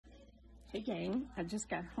Hey gang, I just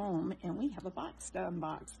got home and we have a box to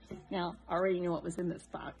unbox. Now, I already know what was in this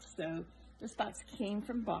box, so this box came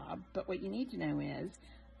from Bob, but what you need to know is,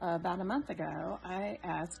 about a month ago, I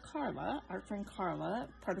asked Carla, our friend Carla,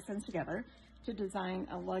 part of Friends Together, to design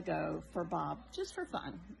a logo for Bob, just for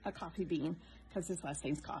fun, a coffee bean, because his last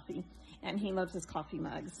name's Coffee, and he loves his coffee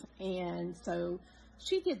mugs. And so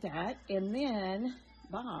she did that, and then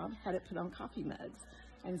Bob had it put on coffee mugs.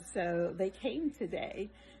 And so they came today,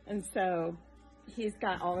 and so he's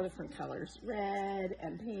got all the different colors, red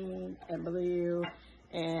and pink and blue.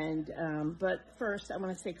 And but first I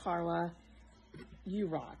want to say, Carla, you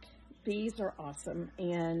rock. These are awesome.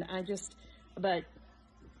 And but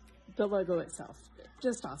the logo itself,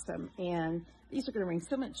 just awesome. And these are going to bring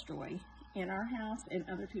so much joy in our house and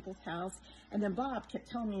other people's house. And then Bob kept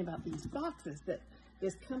telling me about these boxes that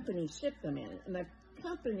this company shipped them in, and the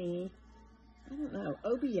company, I don't know,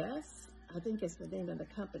 OBS, I think is the name of the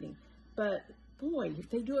company. But boy, if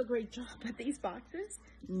they do a great job at these boxes,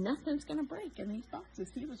 nothing's gonna break in these boxes.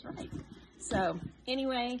 He was right. So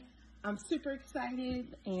anyway, I'm super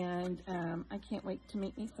excited, and I can't wait to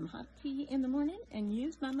make me some hot tea in the morning and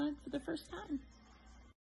use my mug for the first time.